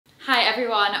Hi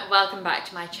everyone, welcome back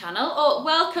to my channel, or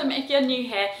welcome if you're new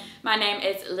here. My name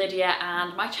is Lydia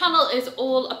and my channel is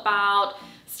all about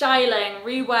styling,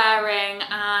 re-wearing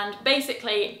and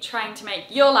basically trying to make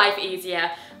your life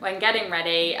easier when getting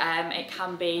ready. It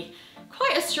can be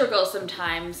quite a struggle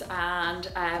sometimes, and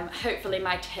hopefully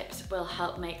my tips will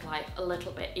help make life a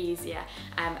little bit easier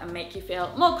and make you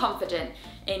feel more confident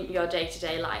in your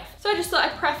day-to-day life. So I just thought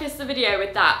I'd preface the video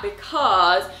with that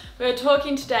because we're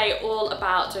talking today all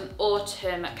about an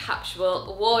autumn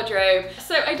capsule wardrobe.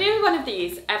 So I do one of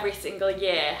these every single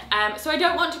year, so I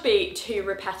don't want to be too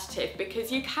repetitive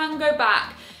because you can go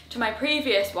back to my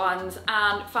previous ones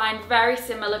and find very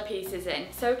similar pieces in.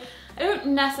 So I don't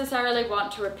necessarily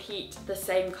want to repeat the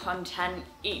same content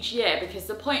each year because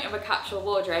the point of a capsule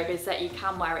wardrobe is that you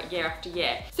can wear it year after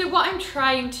year. So what I'm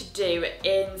trying to do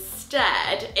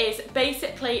instead is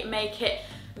basically make it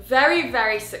very,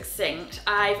 very succinct.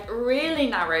 I've really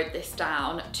narrowed this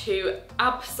down to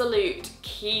absolute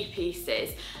key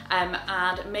pieces and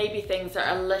maybe things that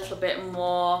are a little bit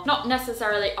more, not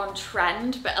necessarily on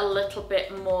trend, but a little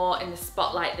bit more in the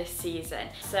spotlight this season.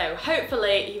 So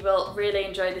hopefully you will really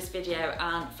enjoy this video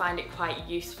and find it quite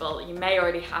useful. You may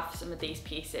already have some of these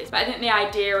pieces, but I think the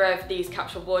idea of these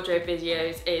capsule wardrobe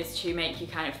videos is to make you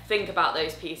kind of think about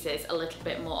those pieces a little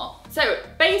bit more. So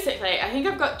basically, I think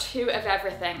I've got two of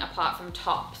everything apart from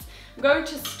tops. I'm going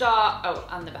to start, oh,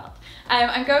 and the belt.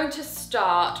 I'm going to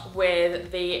start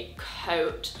with the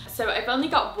coat. So I've only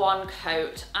got one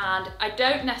coat and I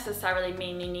don't necessarily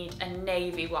mean you need a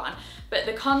navy one, but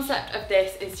the concept of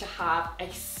this is to have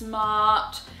a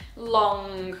smart,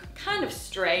 long, kind of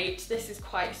straight. This is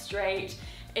quite straight.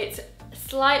 It's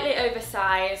slightly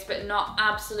oversized, but not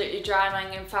absolutely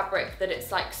drying in fabric that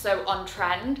it's like so on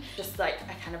trend, just like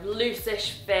a kind of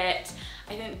loose-ish fit.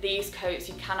 I think these coats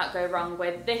you cannot go wrong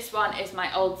with. This one is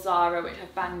my old Zara, which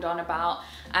I've banged on about,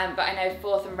 but I know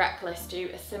Forth and Reckless do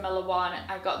a similar one.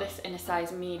 I got this in a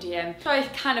size medium. So I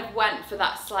kind of went for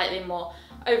that slightly more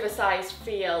oversized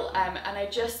feel, and I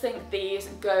just think these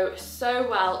go so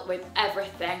well with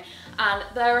everything. And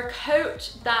they're a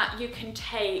coat that you can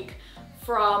take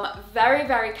from very,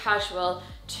 very casual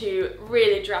to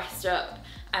really dressed up,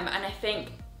 and I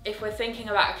think if we're thinking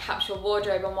about a capsule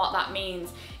wardrobe and what that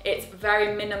means, it's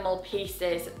very minimal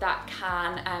pieces that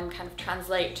can kind of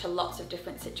translate to lots of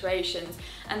different situations,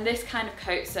 and this kind of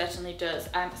coat certainly does.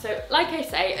 So like I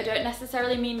say, I don't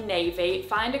necessarily mean navy.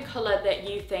 Find a colour that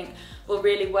you think will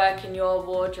really work in your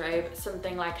wardrobe,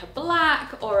 something like a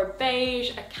black or a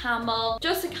beige, a camel,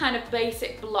 just a kind of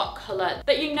basic block colour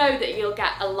that you know that you'll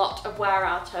get a lot of wear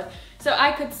out of. So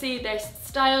I could see this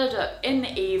styled up in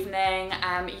the evening.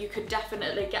 You could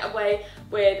definitely get away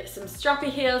with some strappy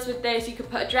heels with this. You could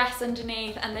put a dress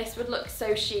underneath and this would look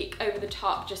so chic over the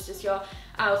top just as your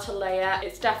outer layer.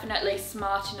 It's definitely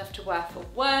smart enough to wear for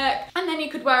work, and then you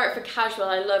could wear it for casual.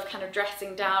 I love kind of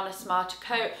dressing down a smarter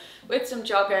coat with some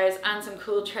joggers and some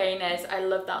cool trainers. I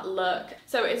love that look.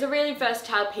 So it's a really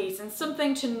versatile piece, and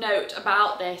something to note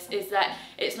about this is that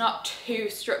it's not too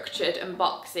structured and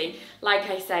boxy. Like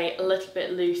I say, a little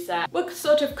bit looser. We'll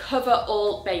sort of cover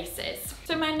all bases.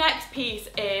 So my next piece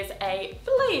is a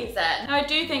blazer. Now I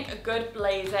do think a good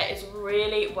blazer is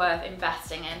really worth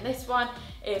investing in. This one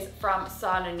is from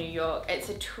Sana, New York. It's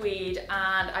a tweed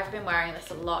and I've been wearing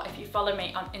this a lot. If you follow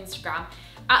me on Instagram,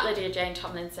 at Lydia Jane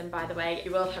Tomlinson, by the way,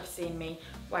 you will have seen me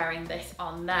wearing this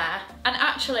on there. And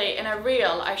actually in a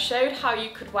reel, I showed how you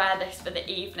could wear this for the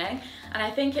evening, and I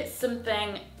think it's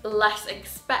something less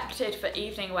expected for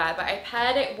evening wear, but I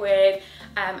paired it with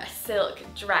a silk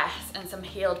dress and some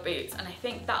heeled boots, and I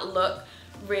think that look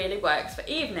really works for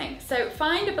evening. So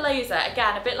find a blazer,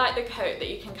 again, a bit like the coat, that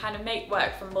you can kind of make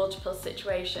work from multiple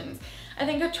situations. I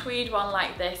think a tweed one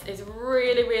like this is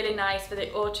really, really nice for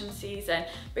the autumn season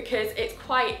because it's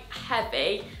quite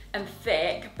heavy and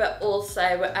thick, but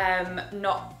also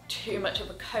not too much of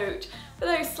a coat. For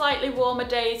those slightly warmer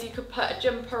days, you could put a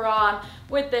jumper on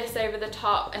with this over the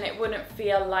top and it wouldn't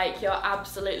feel like you're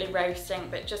absolutely roasting,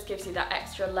 but it just gives you that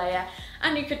extra layer.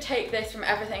 And you could take this from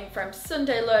everything from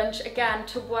Sunday lunch, again,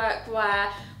 to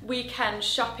workwear, weekend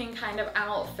shopping kind of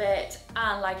outfit,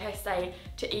 and like I say,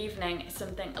 to evening,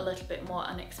 something a little bit more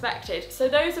unexpected. So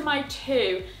those are my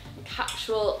two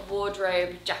capsule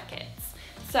wardrobe jackets.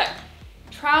 So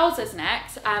trousers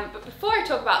next, but before I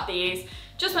talk about these,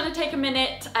 just want to take a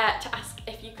minute to ask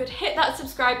if you could hit that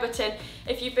subscribe button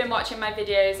if you've been watching my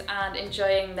videos and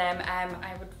enjoying them.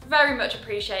 I would very much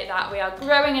appreciate that. We are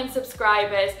growing in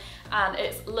subscribers and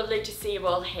it's lovely to see you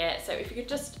all here. So if you could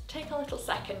just take a little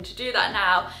second to do that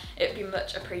now, it'd be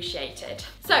much appreciated.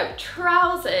 So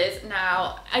trousers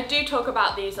now, I do talk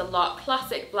about these a lot.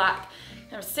 Classic black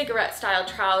cigarette style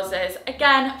trousers.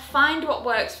 Again, find what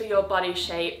works for your body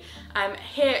shape.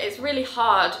 Here it's really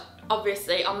hard,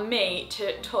 obviously, on me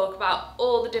to talk about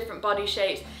all the different body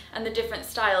shapes and the different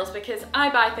styles, because I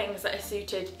buy things that are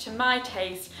suited to my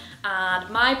taste and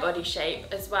my body shape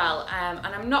as well. And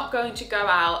I'm not going to go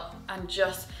out and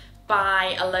just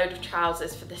buy a load of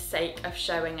trousers for the sake of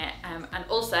showing it. And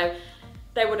also,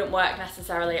 they wouldn't work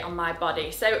necessarily on my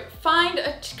body. So find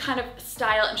a kind of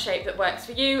style and shape that works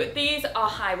for you. These are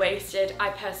high-waisted.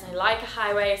 I personally like a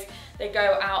high waist. They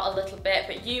go out a little bit,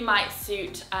 but you might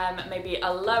suit maybe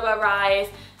a lower rise,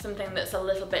 something that's a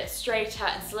little bit straighter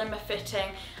and slimmer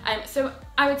fitting. So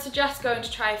I would suggest going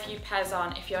to try a few pairs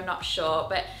on if you're not sure,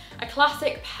 but a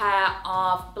classic pair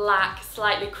of black,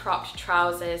 slightly cropped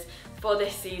trousers for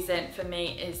this season for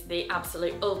me is the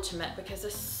absolute ultimate, because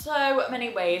there's so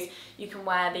many ways you can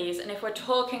wear these. And if we're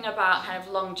talking about kind of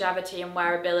longevity and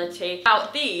wearability, now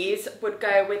these would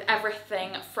go with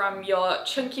everything from your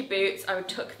chunky boots. I would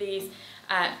tuck these,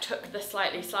 tuck the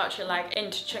slightly slouchy leg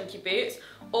into chunky boots,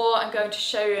 or I'm going to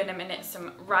show you in a minute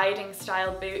some riding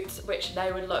style boots, which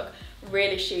they would look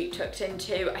really chic tucked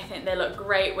into. I think they look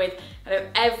great with kind of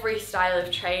every style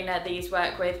of trainer these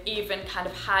work with, even kind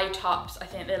of high tops. I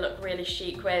think they look really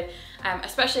chic with,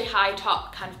 especially high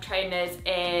top kind of trainers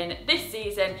in this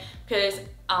season, because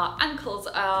our ankles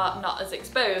are not as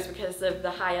exposed because of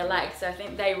the higher legs. So I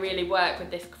think they really work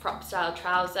with this crop style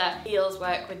trouser. Heels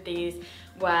work with these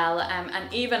well,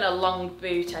 and even a long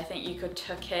boot I think you could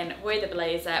tuck in with a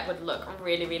blazer would look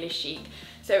really, really chic.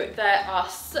 So there are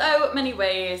so many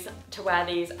ways to wear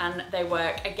these, and they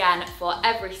work again for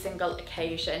every single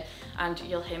occasion, and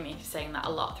you'll hear me saying that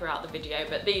a lot throughout the video,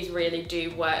 but these really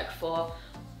do work for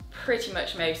pretty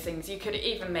much most things. You could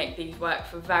even make these work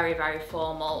for very, very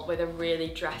formal with a really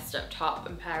dressed up top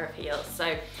and pair of heels.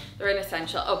 So they're an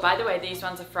essential. Oh, by the way, these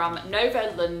ones are from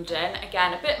Novo London.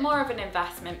 Again, a bit more of an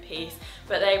investment piece,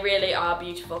 but they really are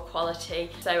beautiful quality.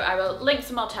 So I will link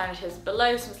some alternatives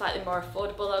below, some slightly more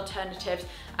affordable alternatives.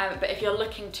 But if you're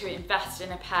looking to invest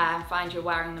in a pair and find you're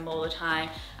wearing them all the time,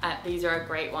 these are a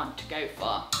great one to go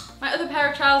for. My other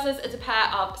pair of trousers is a pair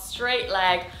of straight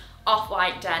leg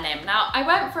off-white denim. Now I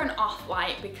went for an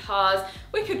off-white because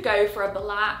we could go for a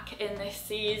black in this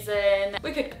season.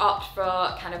 We could opt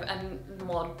for kind of a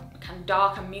more kind of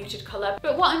dark and muted colour.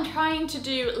 But what I'm trying to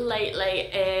do lately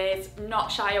is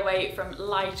not shy away from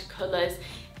lighter colours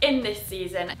in this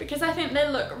season, because I think they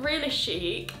look really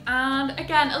chic and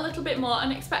again a little bit more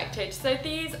unexpected. So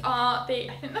these are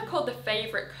I think they're called the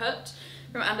Favourite Cut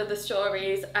from Under the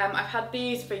Stories. I've had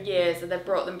these for years and they've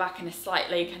brought them back in a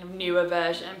slightly kind of newer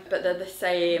version, but they're the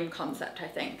same concept, I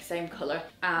think, same colour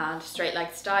and straight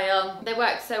leg style. They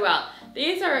work so well.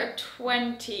 These are a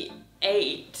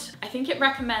 28. I think it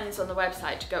recommends on the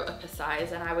website to go up a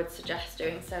size, and I would suggest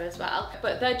doing so as well.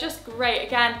 But they're just great.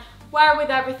 Again, wear with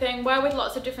everything, wear with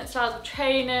lots of different styles of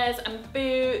trainers and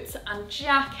boots and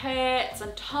jackets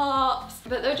and tops,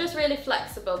 but they're just really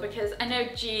flexible, because I know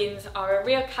jeans are a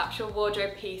real capsule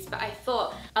wardrobe piece, but I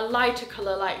thought a lighter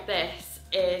colour like this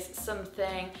is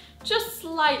something just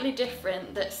slightly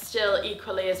different that's still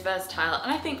equally as versatile,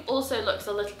 and I think also looks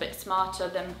a little bit smarter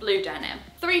than blue denim.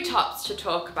 3 tops to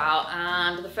talk about,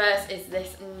 and the first is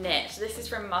this knit. This is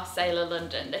from Marcella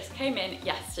London. This came in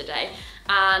yesterday,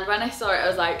 and when I saw it I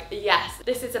was like, yes,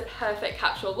 this is a perfect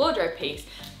capsule wardrobe piece,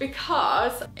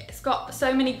 because it's got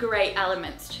so many great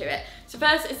elements to it. So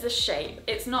first is the shape.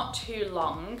 It's not too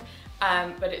long,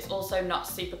 but it's also not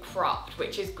super cropped,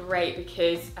 which is great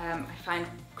because I find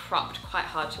cropped quite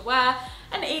hard to wear,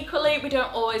 and equally we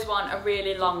don't always want a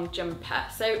really long jumper.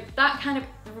 So that kind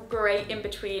of great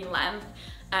in-between length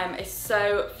is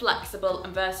so flexible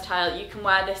and versatile. You can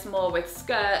wear this more with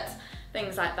skirts,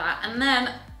 things like that. And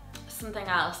then something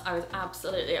else I was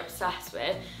absolutely obsessed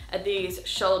with are these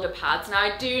shoulder pads. Now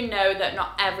I do know that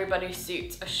not everybody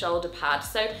suits a shoulder pad,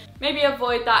 so maybe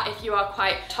avoid that if you are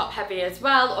quite top heavy as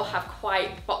well or have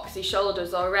quite boxy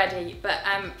shoulders already. But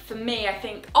for me, I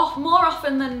think more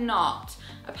often than not,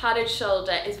 a padded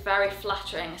shoulder is very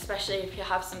flattering, especially if you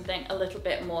have something a little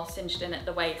bit more cinched in at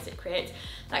the waist. It creates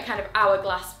that kind of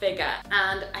hourglass figure,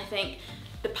 and I think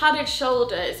the padded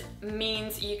shoulders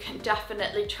means you can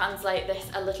definitely translate this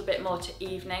a little bit more to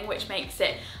evening, which makes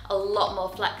it a lot more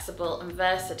flexible and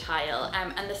versatile.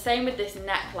 And the same with this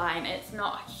neckline. It's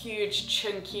not a huge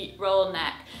chunky roll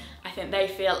neck. I think they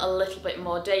feel a little bit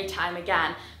more daytime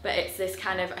again, but it's this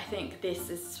kind of, I think this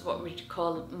is what we'd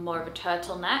call more of a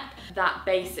turtleneck. That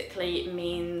basically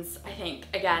means, I think,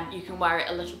 again, you can wear it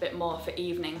a little bit more for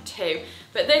evening too.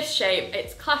 But this shape,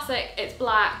 it's classic, it's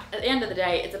black. At the end of the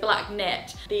day, it's a black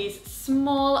knit. These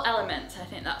small elements, I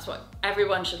think that's what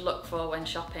everyone should look for when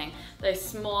shopping. Those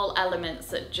small elements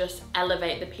that just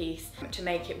elevate the piece to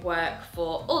make it work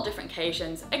for all different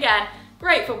occasions. Again,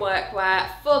 great for workwear,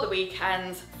 for the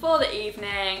weekends, for the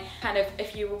evening, kind of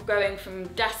if you were going from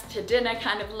desk to dinner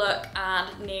kind of look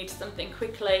and need something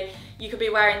quickly, you could be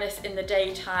wearing this in the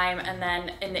daytime and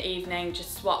then in the evening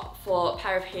just swap for a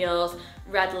pair of heels,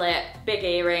 red lip, big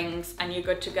earrings, and you're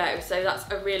good to go. So that's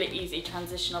a really easy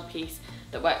transitional piece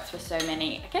that works for so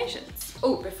many occasions.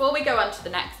 Oh, before we go on to the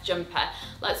next jumper,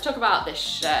 let's talk about this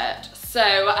shirt.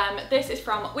 So this is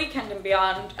from Weekend and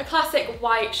Beyond. A classic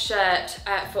white shirt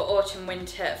for autumn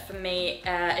winter for me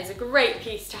is a great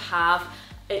piece to have.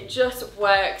 It just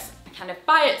works kind of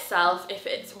by itself if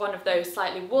it's one of those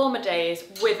slightly warmer days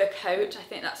with a coat. I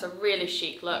think that's a really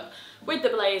chic look with the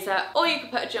blazer, or you could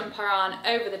put a jumper on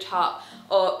over the top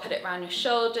or put it around your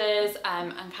shoulders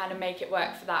and kind of make it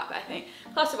work for that. But I think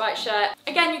classic white shirt.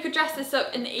 Again, you could dress this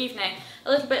up in the evening,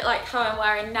 a little bit like how I'm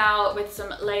wearing now with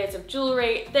some layers of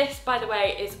jewellery. This, by the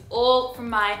way, is all from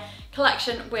my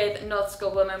collection with North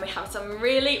School Woman. We have some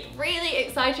really, really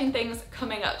exciting things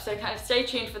coming up, so kind of stay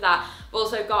tuned for that. We've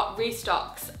also got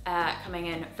restocks coming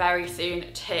in very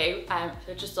soon too,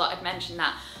 so just thought I'd mention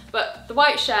that. But the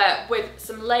white shirt with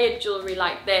some layered jewellery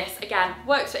like this, again,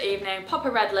 works for evening. Pop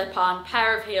a red lip on,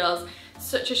 pair of heels,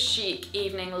 such a chic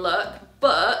evening look.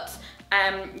 But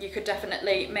you could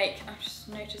definitely make, I've just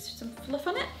noticed some fluff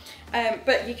on it,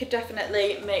 but you could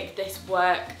definitely make this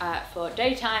work for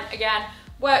daytime. Again,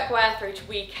 workwear through to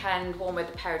weekend, worn with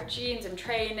a pair of jeans and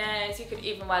trainers. You could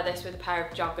even wear this with a pair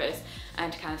of joggers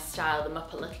and to kind of style them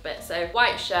up a little bit. So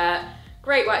white shirt,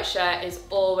 great white shirt is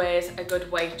always a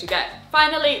good way to go.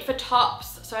 Finally, for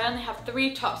tops, so I only have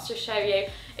 3 tops to show you.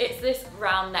 It's this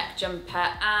round neck jumper,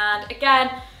 and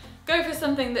again, go for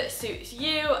something that suits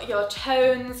you, your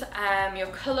tones, your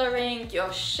colouring,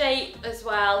 your shape as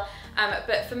well.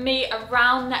 But for me, a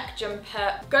round neck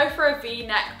jumper, go for a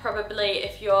V-neck probably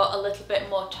if you're a little bit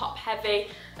more top heavy.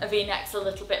 A V-neck's a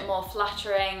little bit more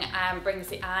flattering and brings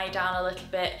the eye down a little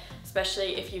bit,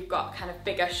 especially if you've got kind of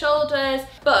bigger shoulders.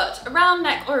 But a round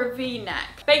neck or a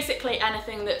V-neck, basically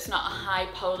anything that's not a high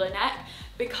polar neck,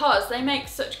 because they make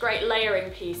such great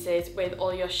layering pieces with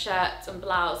all your shirts and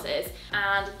blouses.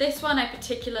 And this one I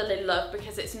particularly love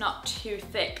because it's not too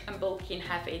thick and bulky and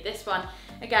heavy. This one,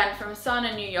 again, from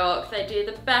Sana, New York, they do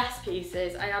the best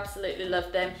pieces. I absolutely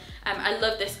love them. I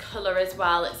love this colour as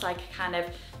well. It's like a kind of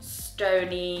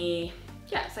stony,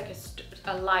 yeah, it's like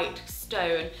a light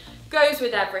stone. Goes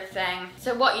with everything.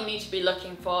 So what you need to be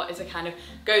looking for is a kind of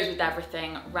goes with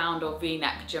everything round or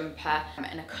V-neck jumper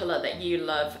in a colour that you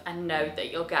love and know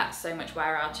that you'll get so much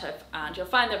wear out of, and you'll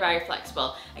find they're very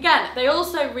flexible. Again, they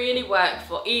also really work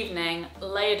for evening,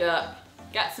 laid up,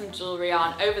 get some jewellery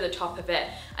on over the top of it,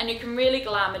 and you can really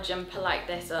glam a jumper like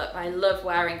this up. I love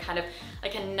wearing kind of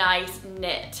like a nice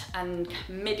knit and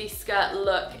midi skirt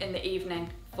look in the evening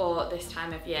for this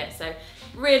time of year. So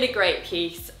really great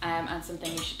piece and something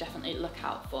you should definitely look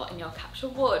out for in your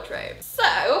capsule wardrobe.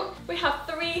 So we have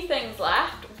 3 things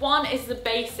left. One is the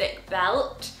basic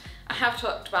belt. I have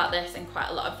talked about this in quite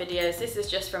a lot of videos. This is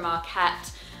just from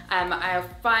Arquette. I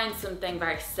find something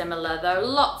very similar. There are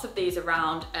lots of these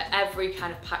around at every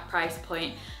kind of price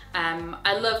point.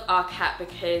 I love Arquette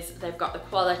because they've got the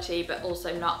quality but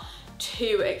also not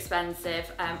too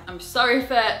expensive. I'm sorry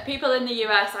for people in the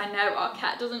US, I know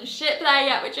Arquette doesn't ship there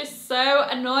yet, which is so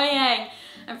annoying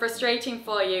and frustrating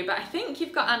for you, but I think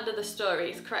you've got Under the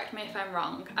Stories, correct me if I'm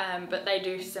wrong, but they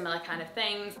do similar kind of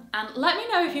things. And let me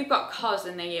know if you've got COS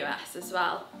in the US as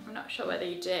well. I'm not sure whether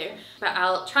you do, but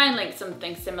I'll try and link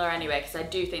something similar anyway, because I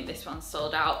do think this one's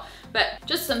sold out. But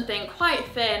just something quite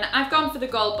thin. I've gone for the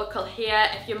gold buckle here.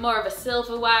 If you're more of a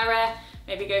silver wearer,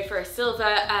 maybe go for a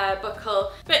silver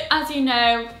buckle. But as you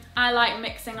know, I like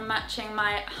mixing and matching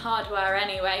my hardware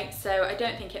anyway, so I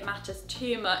don't think it matters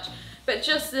too much. But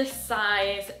just this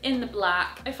size in the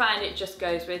black, I find it just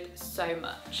goes with so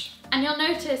much. And you'll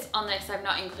notice on this I've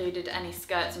not included any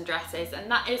skirts and dresses, and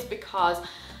that is because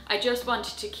I just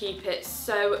wanted to keep it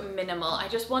so minimal. I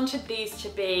just wanted these to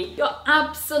be your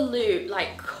absolute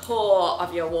like core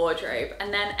of your wardrobe,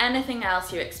 and then anything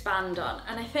else you expand on.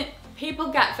 And I think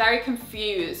people get very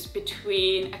confused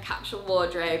between a capsule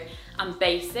wardrobe and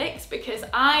basics, because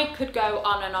I could go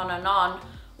on and on and on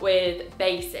with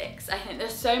basics. I think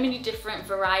there's so many different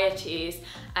varieties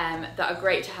that are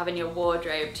great to have in your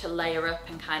wardrobe to layer up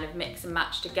and kind of mix and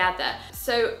match together.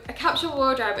 So a capsule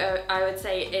wardrobe, I would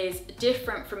say, is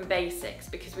different from basics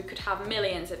because we could have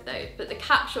millions of those, but the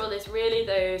capsule is really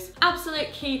those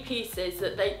absolute key pieces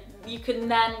that you can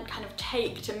then kind of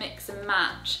take to mix and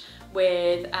match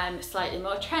with slightly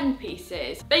more trend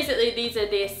pieces. Basically, these are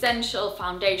the essential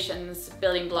foundations,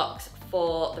 building blocks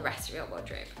for the rest of your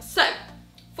wardrobe. So,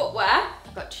 footwear.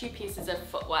 I've got 2 pieces of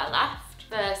footwear left.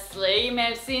 Firstly, you may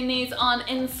have seen these on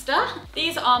Insta.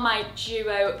 These are my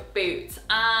duo boots,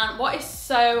 and what is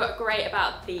so great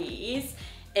about these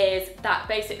is that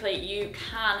basically you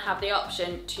can have the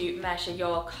option to measure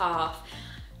your calf.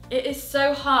 It is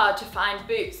so hard to find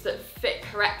boots that fit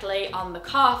correctly on the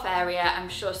calf area. I'm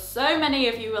sure so many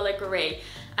of you will agree.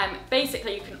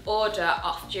 Basically, you can order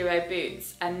off Duo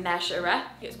Boots a measurer.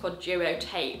 It's called Duo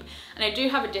Tape. And I do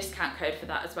have a discount code for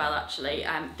that as well, actually.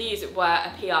 These were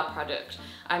a PR product.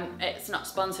 It's not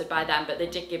sponsored by them, but they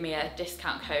did give me a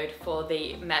discount code for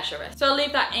the measurer. So I'll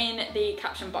leave that in the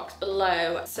caption box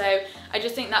below. So I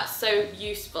just think that's so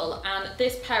useful. And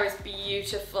this pair is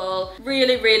beautiful,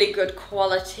 really, really good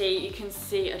quality. You can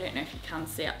see, I don't know if you can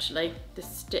see actually, the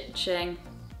stitching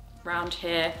around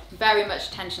here, very much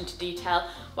attention to detail.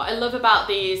 What I love about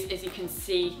these is you can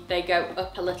see they go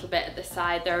up a little bit at the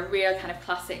side. They're a real kind of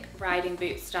classic riding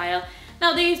boot style.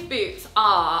 Now these boots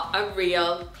are a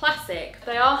real classic.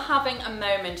 They are having a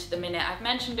moment at the minute. I've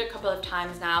mentioned a couple of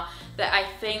times now that I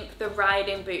think the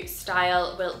riding boot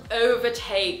style will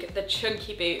overtake the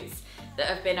chunky boots that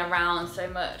have been around so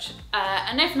much.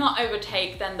 And if not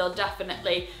overtake, then they'll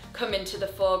definitely come into the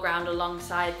foreground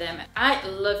alongside them. I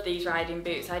love these riding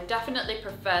boots. I definitely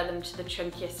prefer them to the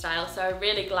chunkier style, so I'm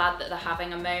really glad that they're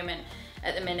having a moment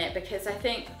at the minute because I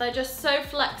think they're just so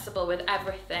flexible with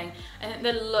everything. I think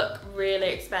they look really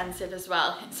expensive as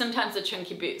well. Sometimes the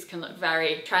chunky boots can look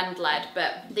very trend-led,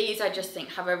 but these I just think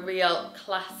have a real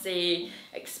classy,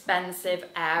 expensive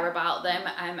air about them.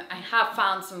 I have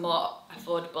found some more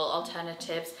affordable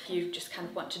alternatives. If you just kind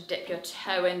of want to dip your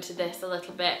toe into this a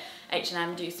little bit,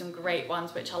 H&M do some great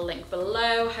ones which I'll link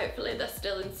below. Hopefully they're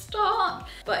still in stock.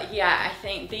 But yeah, I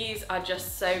think these are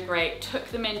just so great. Tuck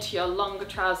them into your longer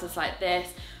trousers like this,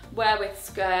 wear with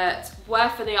skirts, wear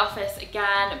for the office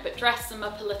again, but dress them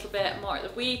up a little bit more at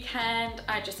the weekend.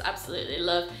 I just absolutely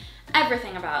love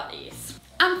everything about these.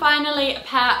 And finally, a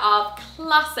pair of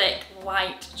classic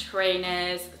white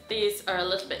trainers. These are a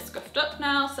little bit scuffed up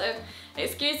now, so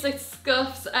excuse the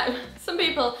scuffs. Some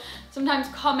people sometimes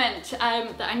comment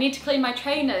that I need to clean my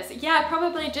trainers. Yeah, I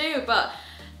probably do, but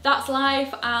that's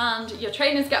life and your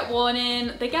trainers get worn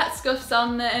in, they get scuffs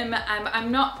on them.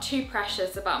 I'm not too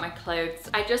precious about my clothes.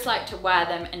 I just like to wear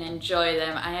them and enjoy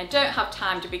them, and I don't have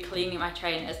time to be cleaning my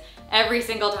trainers every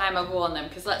single time I've worn them,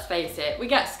 because let's face it, we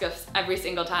get scuffs every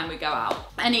single time we go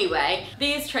out. Anyway,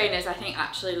 these trainers I think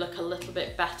actually look a little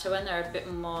bit better when they're a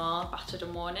bit more battered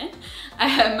and worn in.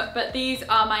 But these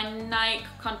are my Nike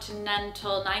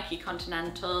Continental,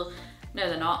 no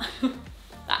they're not,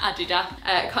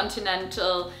 Adidas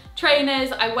Continental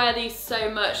trainers. I wear these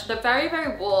so much. They're very,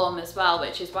 very warm as well,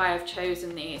 which is why I've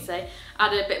chosen these. They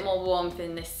added a bit more warmth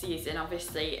in this season.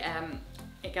 Obviously,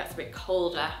 it gets a bit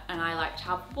colder and I like to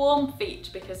have warm feet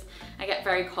because I get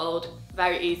very cold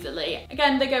very easily.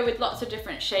 Again, they go with lots of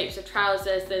different shapes of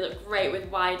trousers. They look great with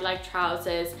wide leg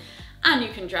trousers, and you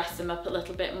can dress them up a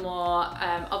little bit more.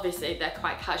 Obviously they're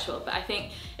quite casual, but I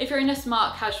think if you're in a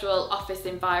smart casual office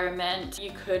environment,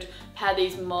 you could pair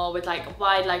these more with like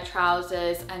wide leg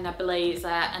trousers and a blazer,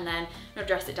 and then you'll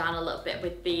dress it down a little bit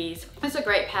with these. It's a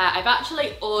great pair. I've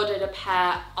actually ordered a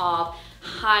pair of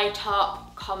high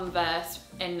top Converse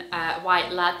in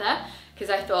white leather, because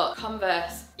I thought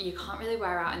Converse you can't really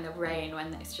wear out in the rain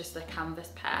when it's just a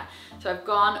canvas pair. So I've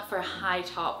gone for a high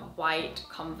top white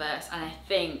Converse, and I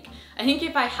think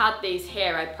if I had these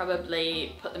here I'd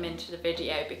probably put them into the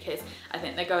video because I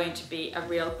think they're going to be a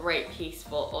real great piece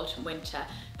for autumn winter.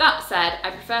 That said,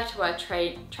 I prefer to wear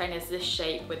trainers this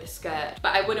shape with a skirt,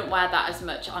 but I wouldn't wear that as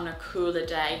much on a cooler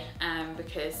day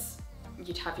because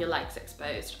you'd have your legs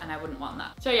exposed and I wouldn't want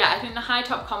that. So yeah, I think the high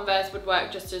top Converse would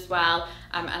work just as well,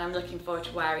 and I'm looking forward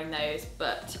to wearing those,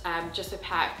 but just a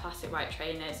pair of classic white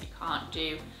trainers, you can't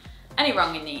do any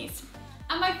wrong in these.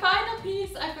 And my final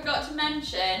piece I forgot to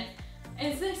mention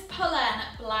is this Pullen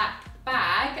black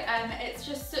bag. It's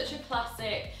just such a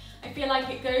classic. I feel like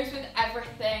it goes with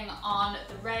everything on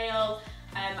the rail,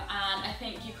 and I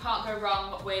think you can't go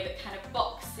wrong with kind of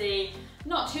boxy,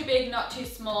 not too big, not too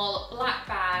small, black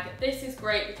bag. This is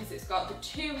great because it's got the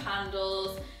 2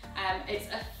 handles, it's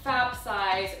a fab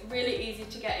size, really easy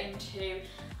to get into,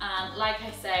 and like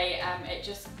I say, it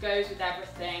just goes with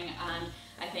everything, and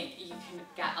I think you can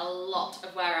get a lot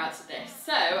of wear out of this.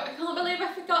 So I can't believe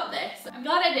I forgot this. I'm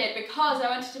glad I did, because I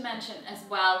wanted to mention as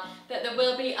well that there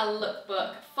will be a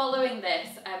lookbook following this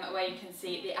where you can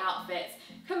see the outfits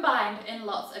combined in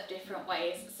lots of different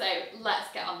ways. So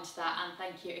let's get on to that, and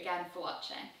thank you again for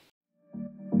watching.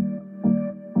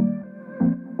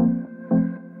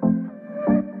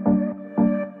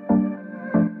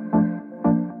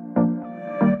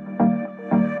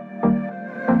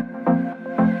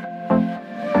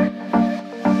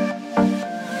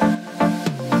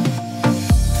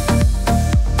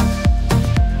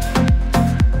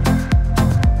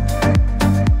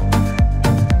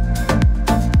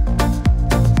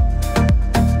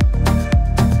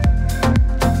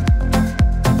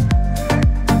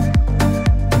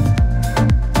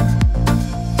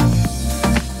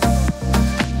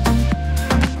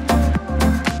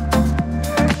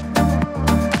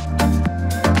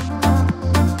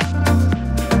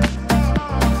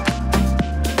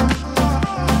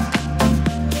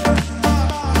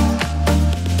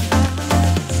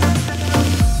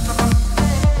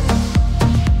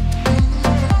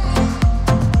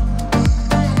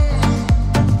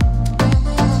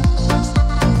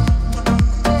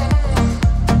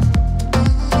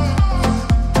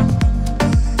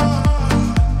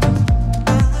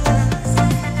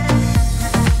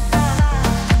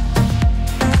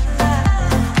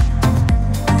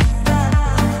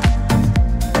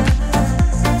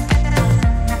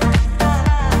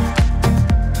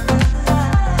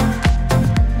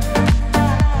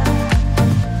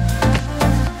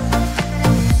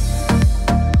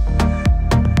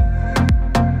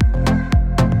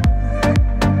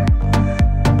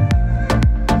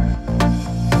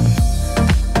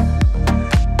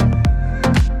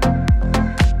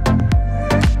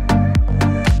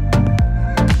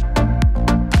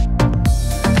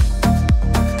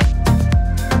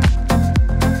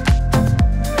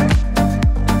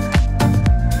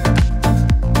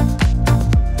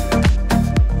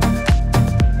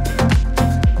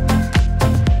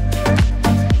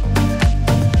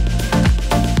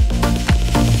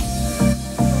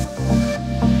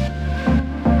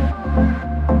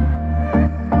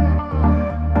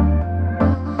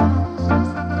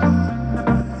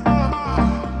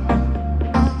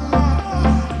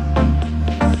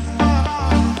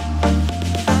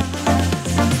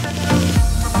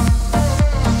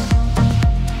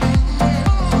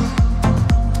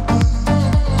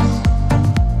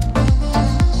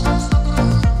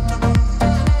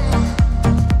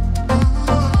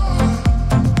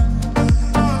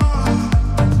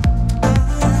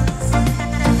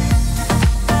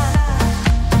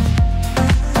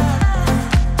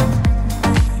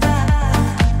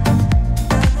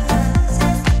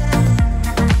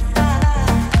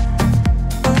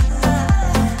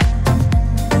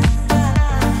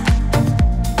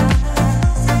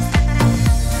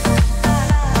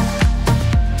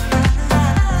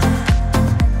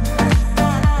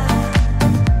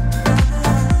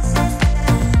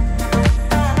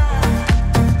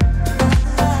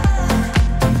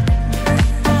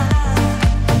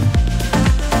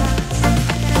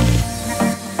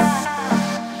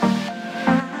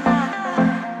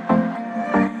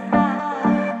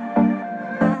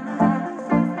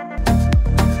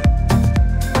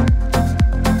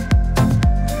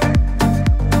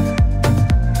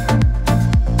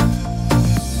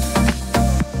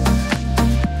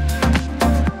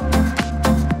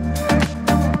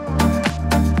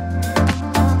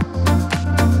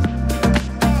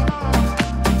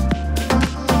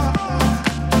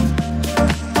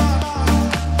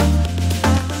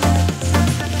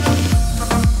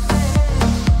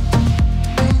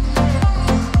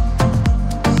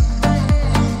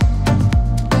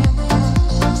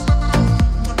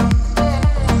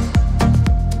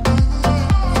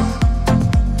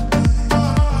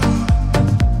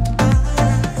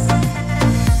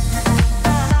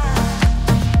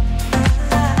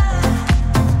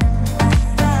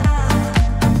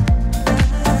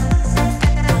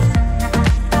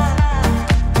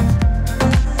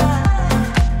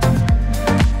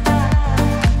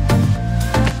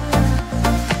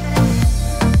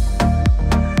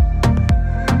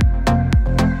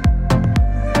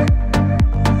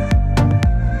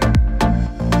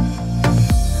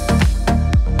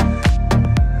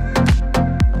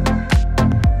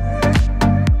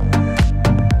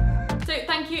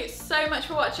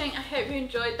 hope you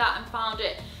enjoyed that and found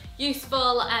it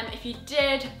useful. If you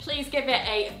did, please give it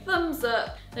a thumbs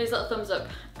up. Those little thumbs up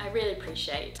I really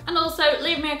appreciate. And also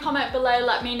leave me a comment below,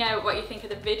 let me know what you think of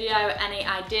the video, any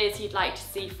ideas you'd like to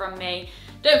see from me.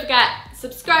 Don't forget,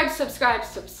 subscribe,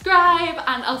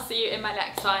 and I'll see you in my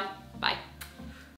next one. Bye.